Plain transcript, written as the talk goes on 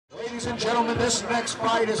Ladies and gentlemen, this next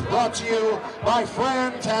fight is brought to you by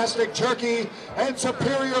Fantastic Jerky and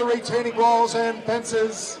Superior Retaining Walls and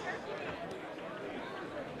Fences.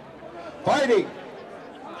 Fighting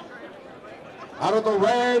out of the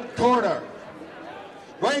red corner,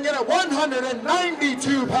 weighing in at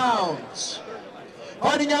 192 pounds,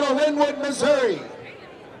 fighting out of Linwood, Missouri,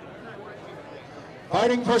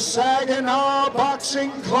 fighting for Saginaw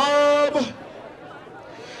Boxing Club,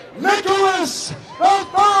 Nicholas the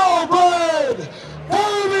Thoroughbred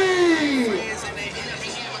Thirlby.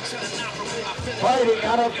 Fighting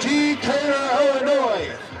out of Decatur,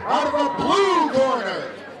 Illinois, out of the blue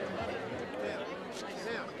corner,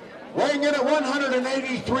 weighing in at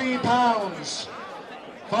 183 pounds,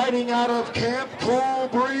 fighting out of Camp Cool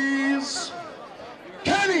Breeze,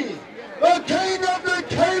 Kenny, the King of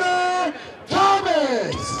Decatur,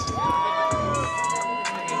 Thomas.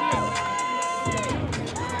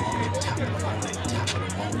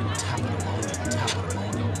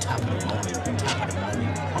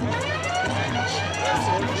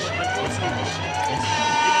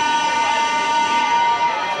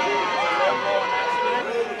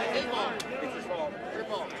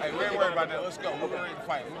 Hey, we ain't worried about that. Let's go. We're ready to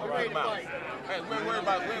fight. We're ready to fight. Hey, we ain't worried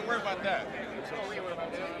about that.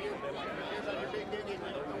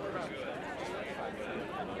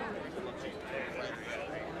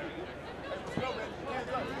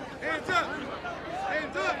 Hands up!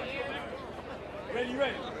 Hands up! Ready?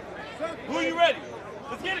 Who are you ready?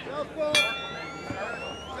 Let's get it! Southpaw!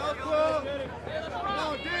 Southpaw! Come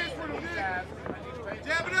on, dance for them, Nick!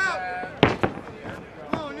 Jab it out!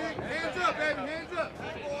 Come on, Nick! Hands up, baby! Hands up!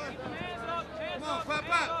 Come on,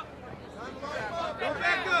 pop! Go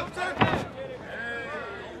back up, circle!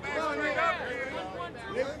 Come on, Nick!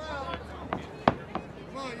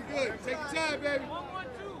 Come on, you good. Take your time, baby.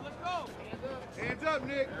 1-1-2, let's go. Hands up,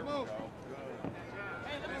 Nick. Come on. Come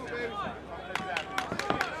on, baby.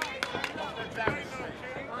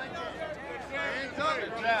 Hands up.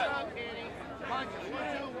 Good job.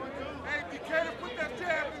 Hey, Decatur, put that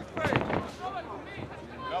jab in his face.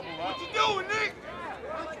 Double up. What you doing, Nick?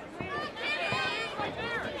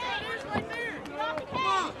 Come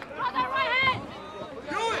on.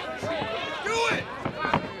 Do it. Do it.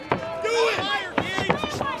 Do it.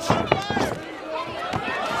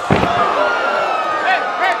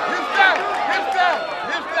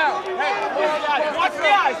 Watch the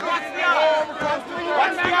eyes! Watch the eyes!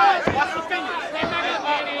 Watch the eyes! Watch the fingers! Stand back up,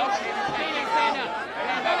 Danny! Stand up!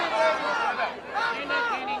 Stand up,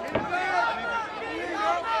 Danny!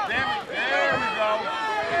 There we go.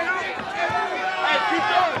 Hey, keep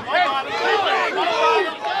going! Hey,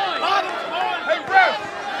 Hey, ref!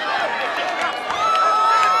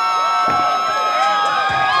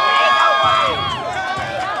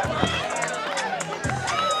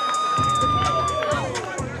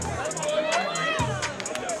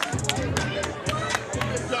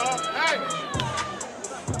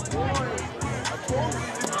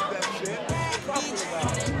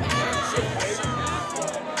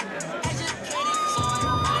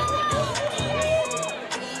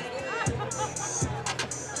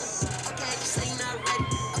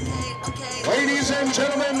 Ladies and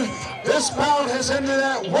gentlemen, this bout has ended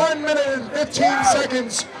at 1 minute and 15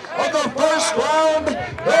 seconds of the first round.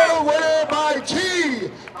 The winner by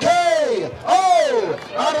TKO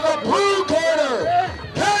out of the blue corner,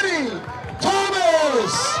 Kenny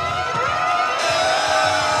Thomas.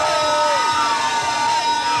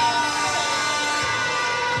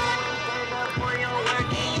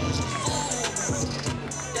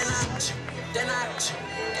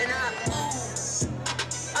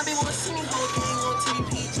 I be wanna see me whole gang on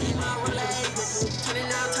TVPG, my relay. Turning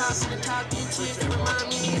out tops in the top inches, that remind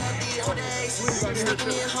me of the old days.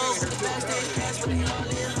 Sneaking in home with the fast day pass, with the all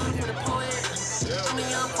in, for the poet. I'm a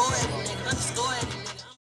young poet.